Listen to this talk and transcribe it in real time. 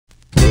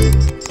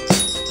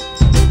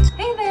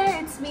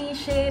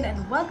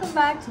and welcome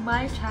back to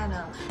my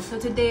channel. So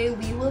today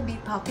we will be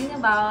talking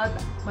about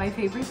my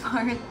favorite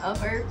part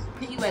of our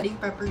pre-wedding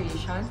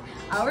preparation,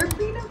 our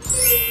prenup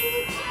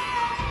shoot!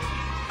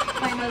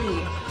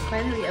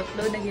 Finally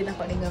upload na yun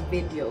ako ng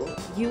video.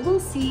 You will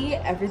see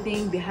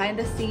everything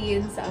behind the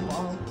scenes sa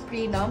among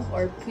prenup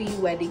or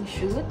pre-wedding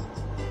shoot.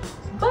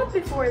 But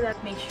before that,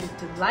 make sure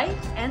to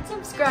like and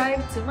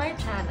subscribe to my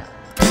channel.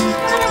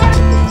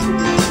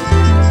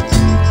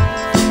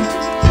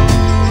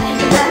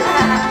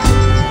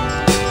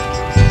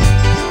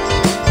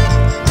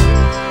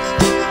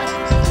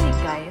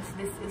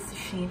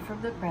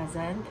 From the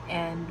present,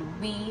 and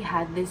we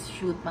had this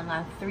shoot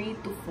mga 3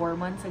 to 4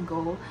 months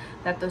ago.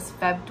 That was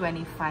Feb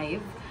 25.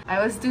 I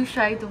was too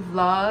shy to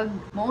vlog.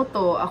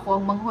 Moto,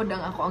 ako ang manghud ang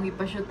ako ang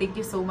ipashoot. Thank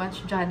you so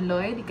much, John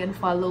Lloyd. You can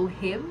follow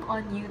him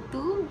on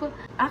YouTube.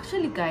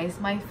 Actually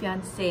guys, my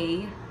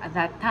fiancé at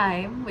that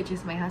time, which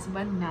is my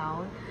husband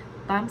now,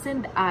 Tams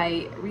and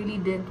I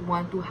really didn't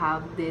want to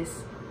have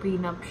this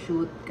prenup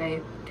shoot. Kaya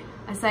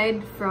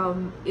aside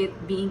from it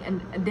being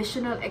an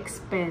additional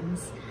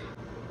expense,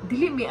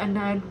 dili mi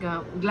anad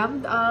nga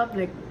glammed up,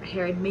 like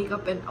hair and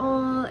makeup and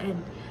all, and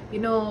you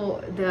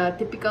know, the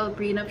typical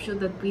prenup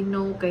shoot that we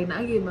know, kay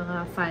naagi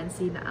mga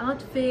fancy na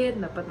outfit,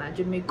 dapat na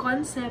dyan may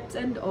concepts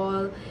and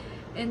all.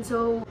 And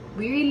so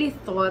we really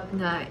thought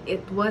nga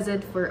it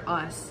wasn't for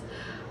us.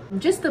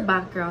 Just the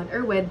background,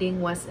 our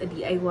wedding was a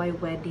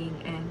DIY wedding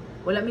and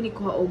wala mi ni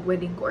kuha og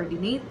wedding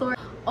coordinator.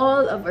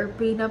 All of our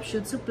prenup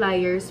shoot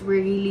suppliers were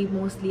really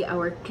mostly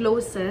our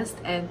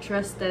closest and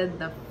trusted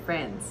the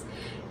friends.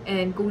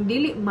 And kung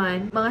dili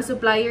man, mga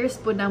suppliers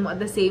po namo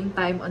at the same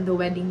time on the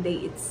wedding day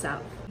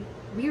itself.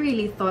 We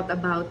really thought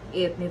about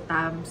it ni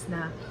Tams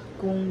na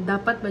kung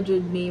dapat ba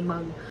jud may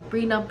mag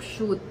prenup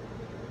shoot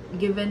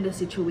given the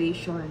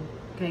situation.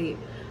 Okay,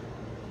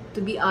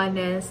 to be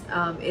honest,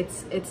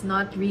 it's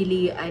not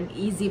really an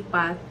easy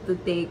path to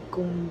take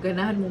kung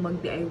ganahan mo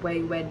mag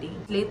DIY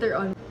wedding. Later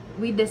on,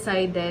 we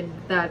decided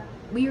that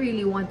we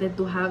really wanted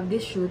to have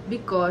this shoot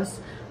because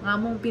nga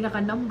mong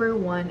pinaka number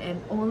one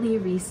and only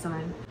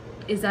reason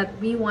is that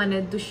we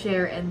wanted to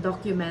share and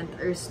document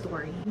our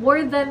story.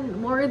 More than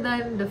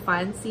the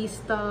fancy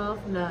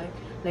stuff,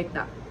 like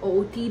the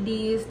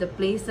OOTDs, the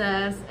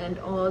places, and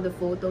all the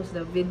photos,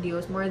 the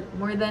videos,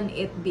 more than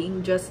it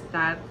being just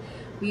that,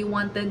 we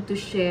wanted to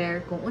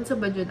share kung unsa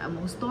ba jud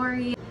among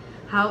story,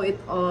 how it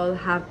all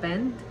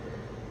happened.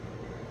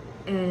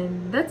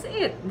 And that's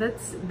it.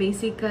 That's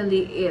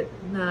basically it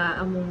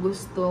na among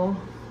gusto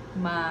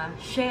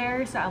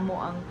ma-share sa amo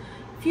ang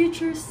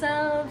future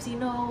selves. You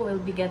know, we'll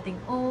be getting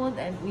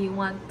old and we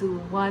want to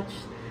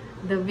watch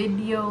the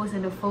videos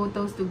and the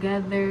photos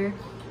together.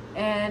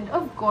 And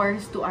of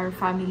course, to our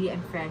family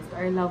and friends, to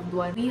our loved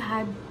ones. We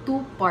had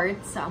 2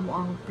 parts sa amo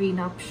ang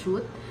prenup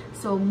shoot.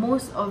 So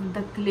most of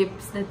the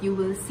clips that you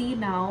will see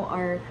now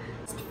are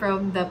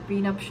from the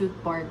prenup shoot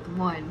part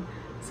 1.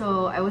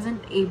 So I wasn't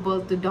able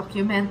to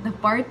document the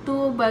part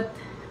 2, but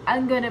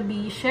I'm gonna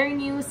be sharing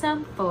you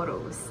some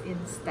photos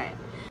instead.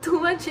 Too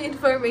much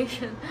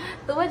information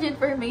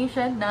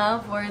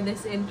now for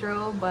this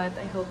intro, but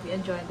I hope you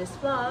enjoyed this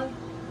vlog.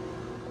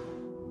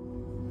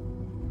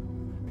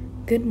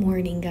 Good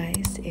morning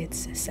guys,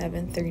 it's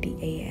 7:30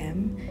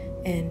 a.m.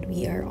 and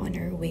we are on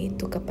our way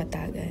to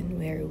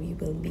Kapatagan where we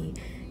will be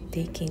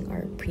taking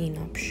our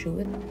prenup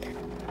shoot.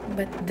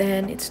 But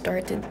then it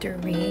started to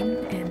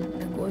rain and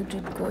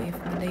nag-ojud ko if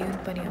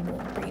madayon pa niya mo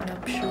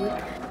prenup shoot.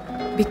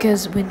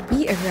 Because when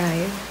we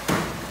arrived,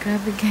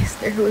 grabe guys,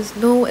 there was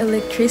no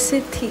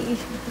electricity.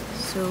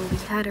 So we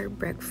had our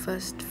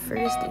breakfast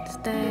first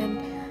instead.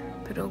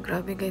 Pero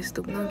grabe guys,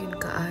 tugnaw yun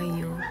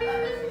kaayo.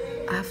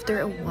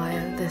 After a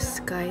while, the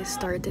sky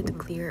started to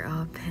clear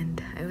up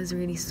and I was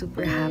really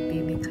super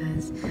happy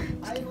because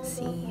you can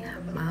see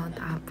Mount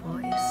Apo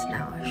is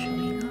now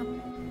showing up.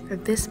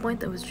 At this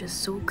point, I was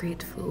just so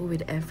grateful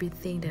with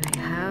everything that I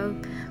have,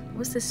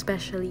 most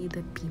especially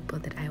the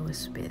people that I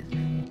was with.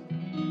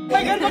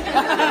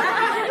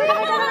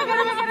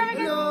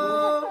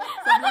 Hello!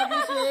 Sa Vlog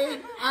Shane!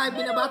 Ay,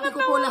 binabati ko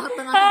po lahat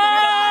ng aking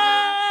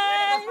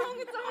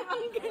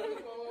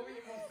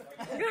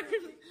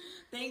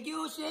Thank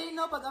you, Shane,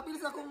 no? Pag-apil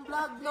sa akong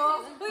vlog,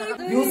 no?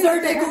 User,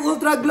 tayo kong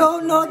ultra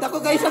glow, no?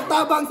 Dako guys, ang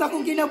tabang sa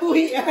akong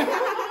kinabuhi.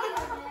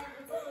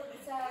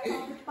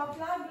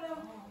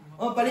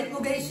 Oh, palit mo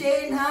guys,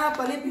 Shane, ha?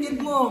 Palit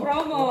mo.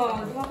 Promo!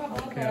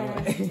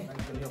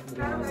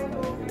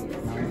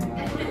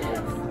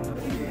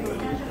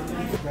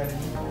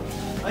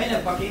 Ay,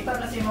 nagpakita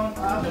na si Mount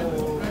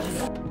Apo.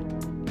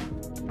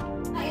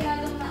 Ay,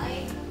 lalong na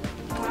ay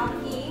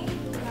Rocky.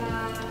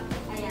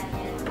 Ayan,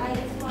 yan. Ay,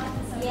 this one.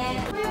 Yan.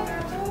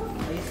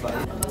 Ayos ba?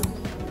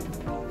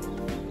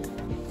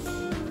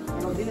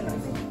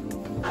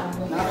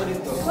 Nako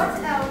dito. What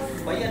else?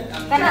 Bayad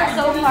ang... Kana,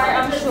 so far,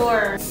 I'm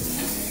sure.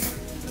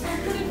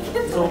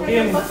 So,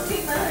 Kim.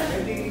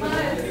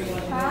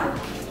 Ha?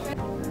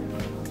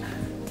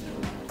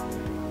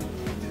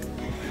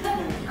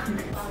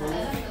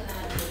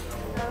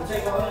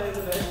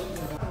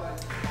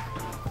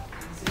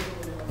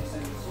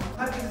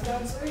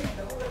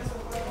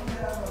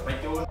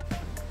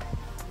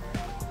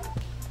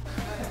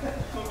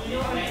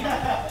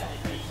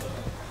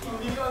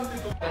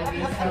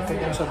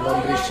 Sa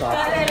laundry shop.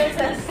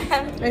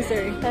 Ay,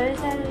 sorry.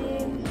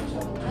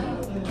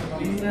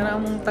 Nara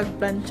mong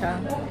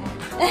tagplancha.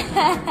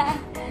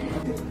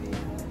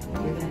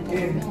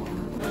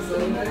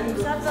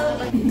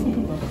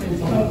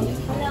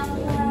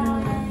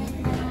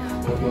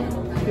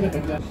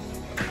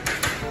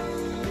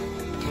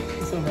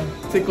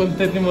 Si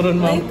content ni mo ron,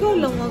 ma'am. Ay, ikaw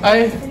lang ako.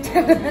 Ay!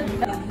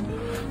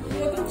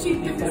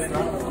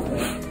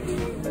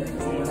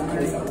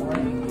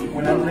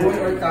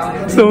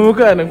 So,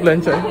 mukha ng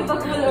plancha.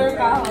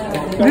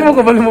 Hindi mo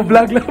ka pala mo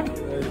vlog lang.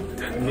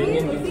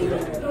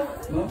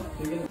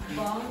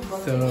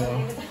 So,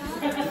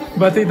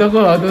 batid ako.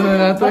 Doon na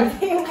nato eh.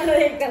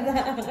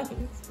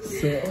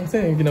 So, ano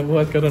sa'yo yung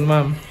ginabuhat ka ron,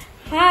 ma'am?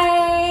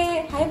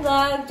 Hi! Hi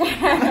vlog!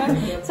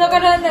 So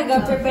karon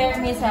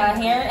nag-prepare me sa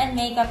hair and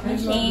makeup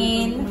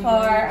machine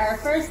for our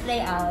first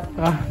day out.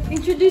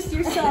 Introduce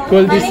yourself.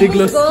 Goldie, My name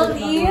Siglos. is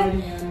Goldie.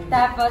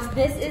 Tapos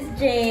this is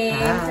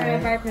James, our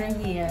partner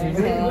here.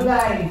 So,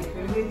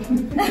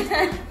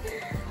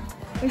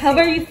 how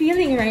are you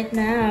feeling right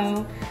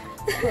now?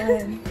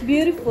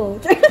 Beautiful.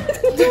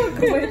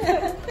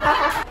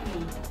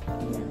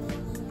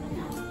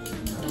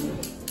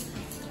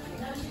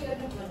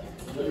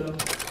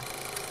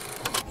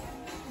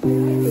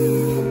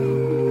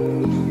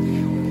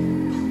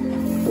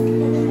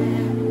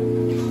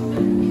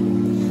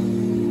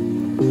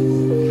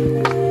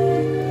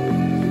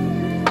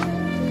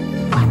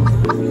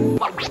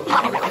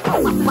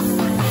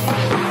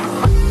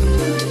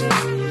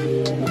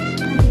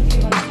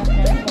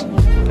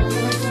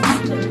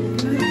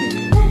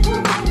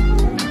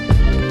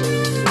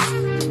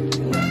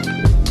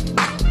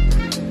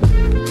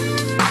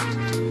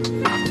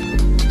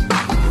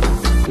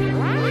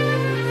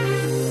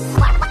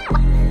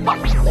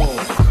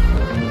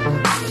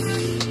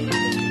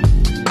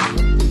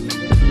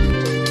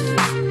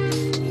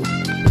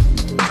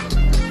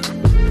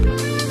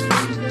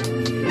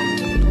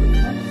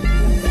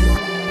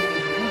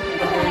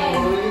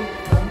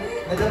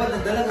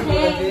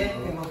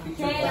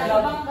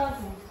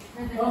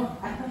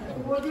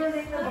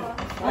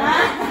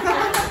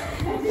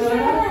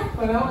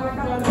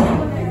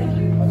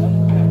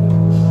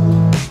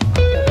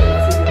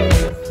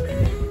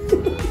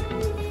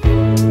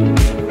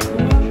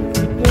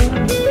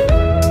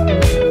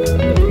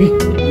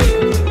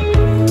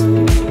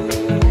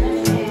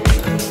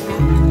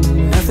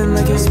 Nothing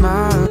like your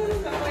smile.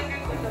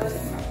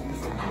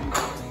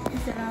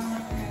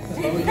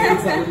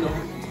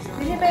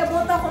 Hindi pa yung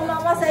buta kung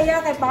lang masaya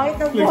kay pangit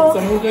ang buhok.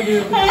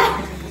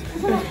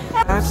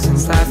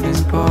 Since life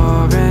is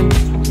boring,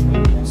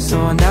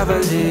 so I'll never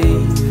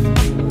leave.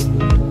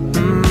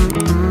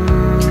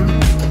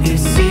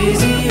 It's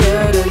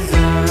easier to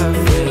love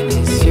when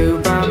it's you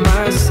by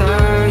my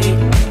side,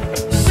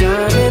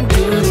 shining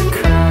through the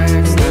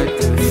cracks like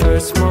the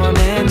first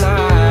morning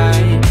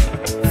light,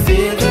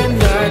 feeling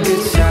like a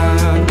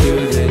child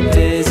through the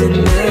days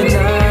and the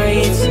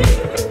nights,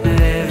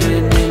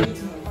 living in.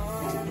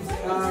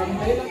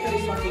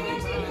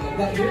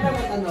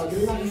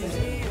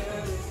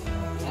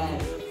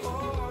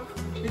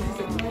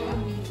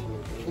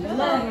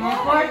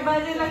 Record ba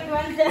sila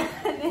kwenta?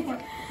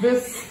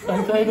 This,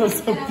 tayo na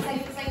sa...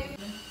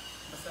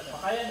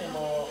 Kaya niyo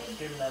mo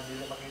game na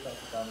dili makita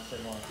sa camera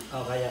mo.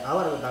 Oh, kaya.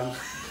 Awar mo kami.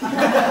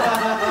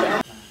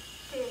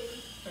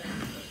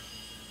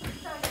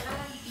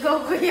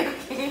 Go, Kuya.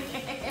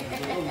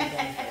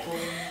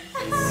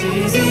 It's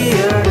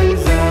easier to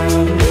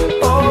love.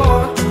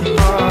 Oh,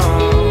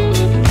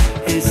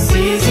 oh. It's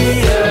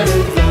easier to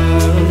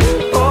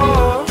love.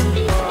 Oh,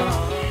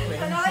 oh.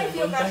 Ano kayo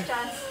few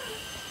questions?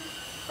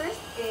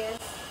 First is,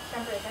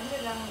 syempre, kami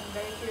lang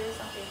very curious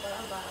ang people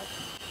about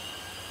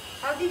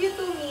how did you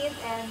two meet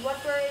and what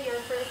were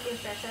your first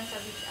impressions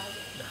of each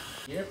other?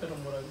 Year, pero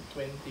murag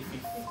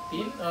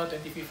 2015.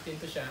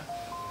 2015 to siya.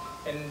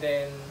 And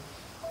then,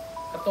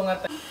 ato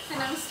nga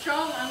Kanang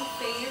strong ang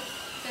faith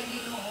sa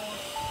Ginoo.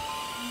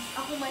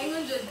 Ako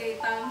maingon jud kay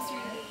times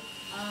really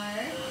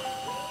are.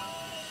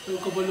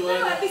 So,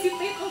 kabuluan.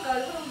 Participate ko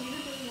kalo ang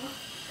ginoo mo.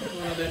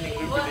 Mga daming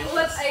privileges.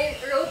 What I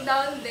wrote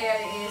down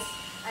there is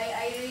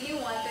I really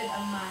wanted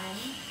a man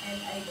and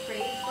I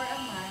prayed for a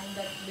man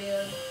that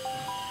will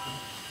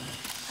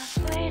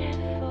Waited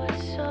for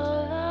so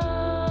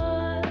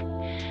long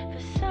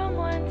for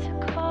someone to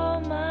call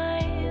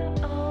my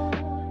own,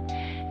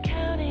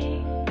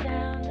 counting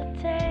down the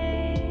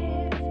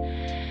days,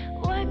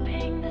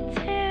 wiping the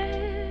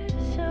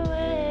tears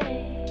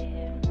away.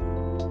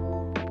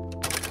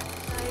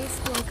 Guys,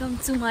 welcome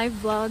to my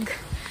vlog.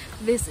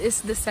 This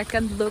is the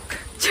second look.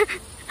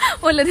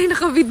 Wala din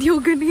naka-video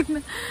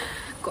ganina.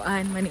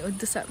 Kuan, maniod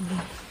to sa me.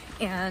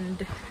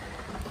 And,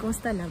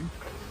 kumusta lang?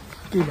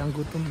 Okay lang,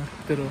 gutom na.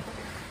 Pero,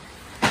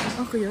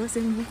 Okay,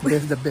 same book.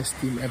 they're the best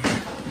team ever.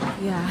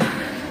 Yeah.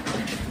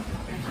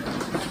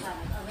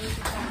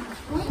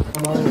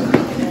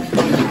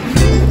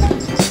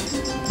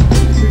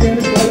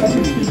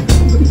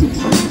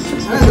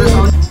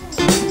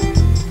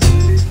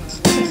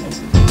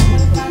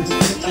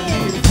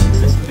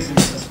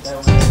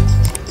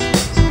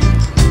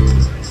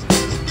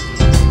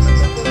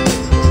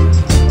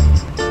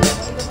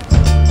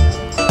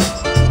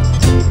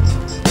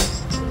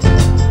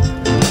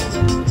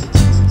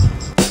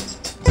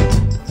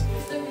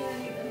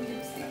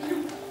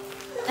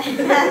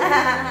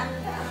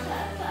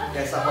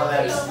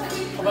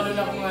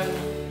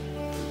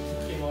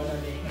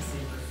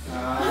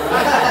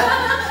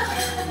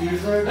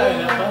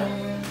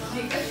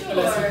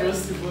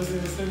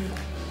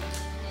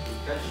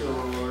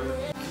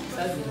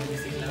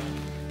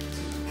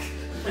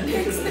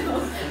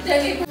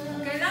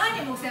 Kailangan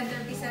niyo mong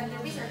centerpiece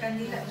or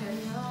kandila dyan.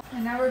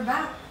 And now we're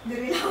back.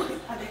 Diri lang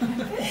ulit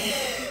natin.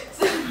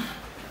 So,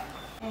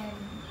 and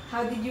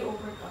how did you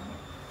overcome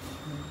it?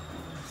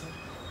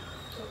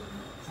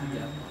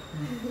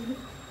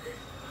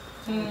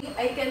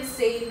 I can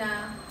say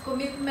na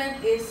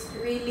commitment is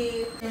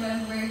really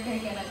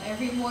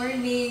every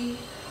morning.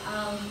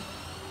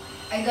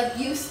 I got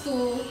used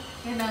to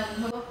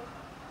wala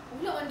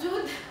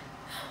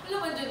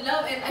man jud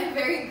love, and I'm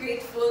very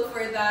grateful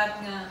for that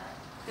nga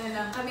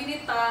kami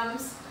ni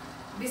Tams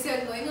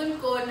bisan mo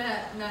ingon ko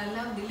na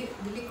love dili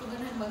ko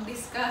na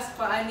mag-discuss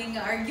paani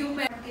nga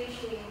argument.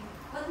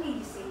 What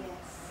made you say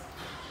yes?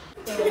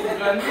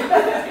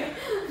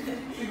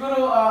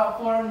 Siguro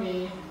for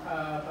me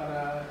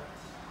para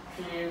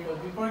clear ko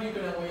before ko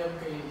na uyab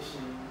kay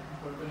Shane,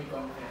 before ko ni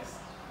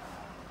confess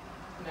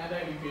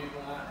na-review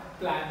mga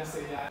plano sa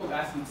iya,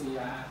 pag-ask din sa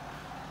iya,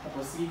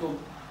 tapos ko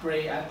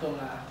pray ato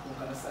nga kung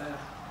karasa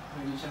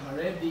hindi siya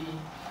ma-ready.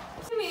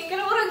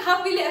 Kanang orang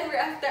happily ever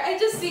after, I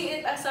just see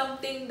it as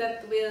something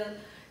that will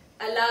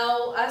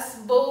allow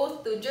us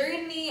both to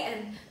journey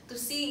and to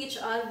see each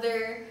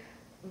other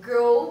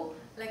grow.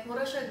 Like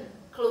mura siya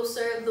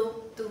closer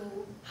look to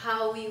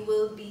how we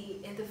will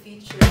be in the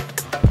future.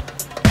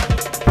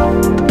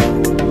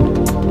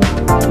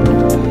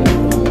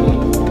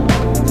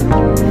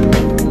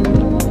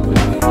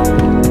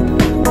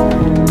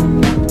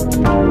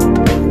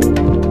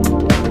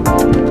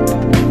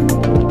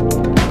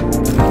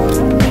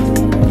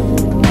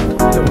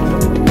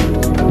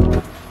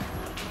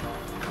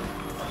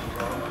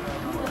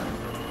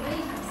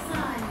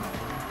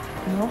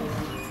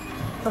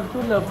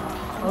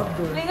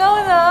 Ligaw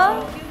na?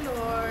 Thank you,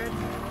 Lord.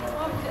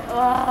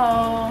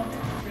 Wow!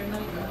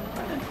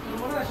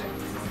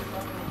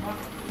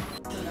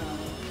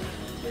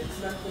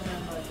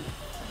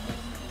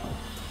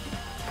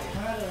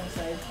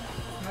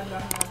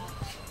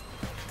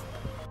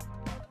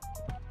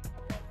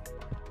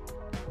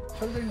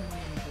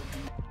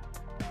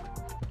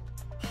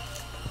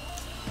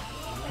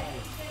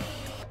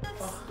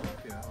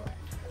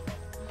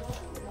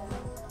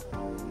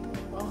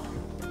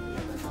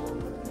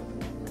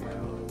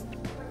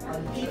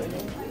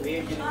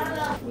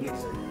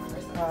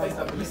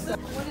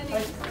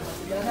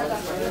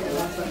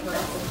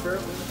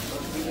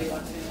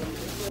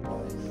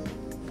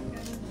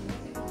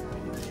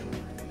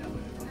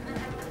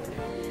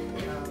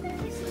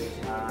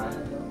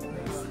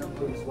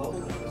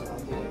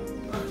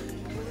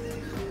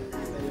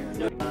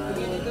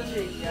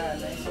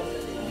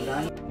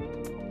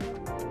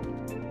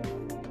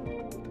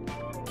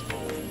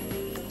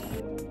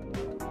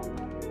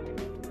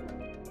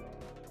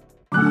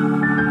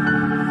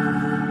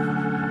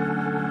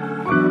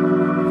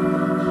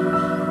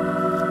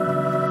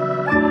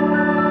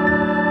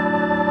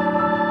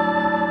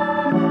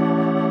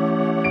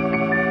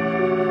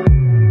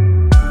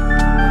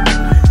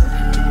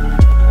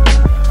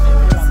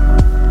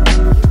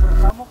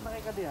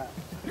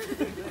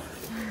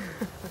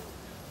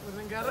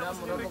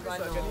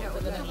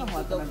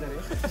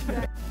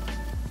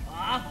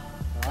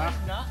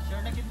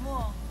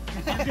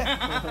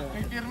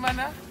 May firma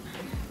na?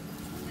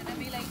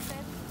 May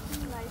license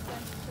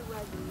to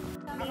wed.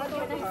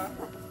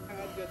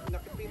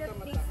 Nakipinta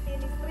mata.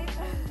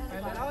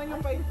 Dalawan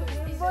yung pa ito.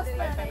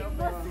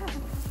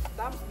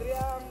 Tams, diri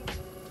ang...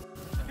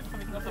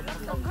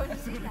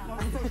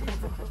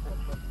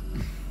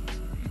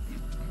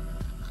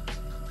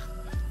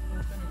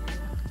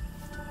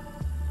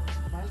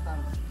 Mahal,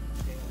 Tams.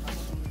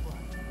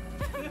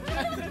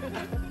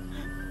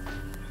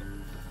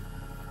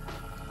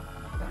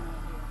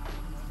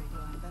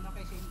 Tanong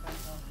kay Shane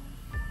Tams.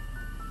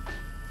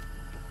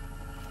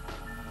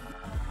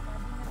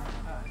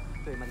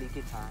 Ito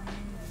malikit ha.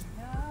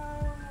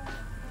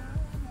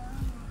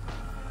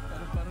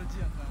 Paro-paro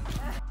dyan ka.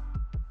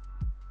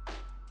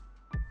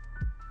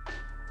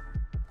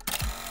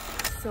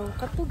 So,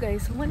 kato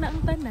guys, humana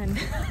ang tanan.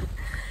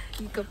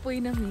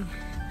 Ikapoy nami.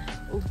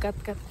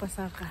 Ugkat-kat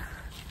pasaka.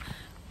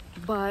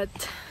 But,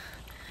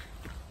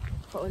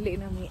 pauli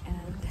nami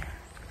and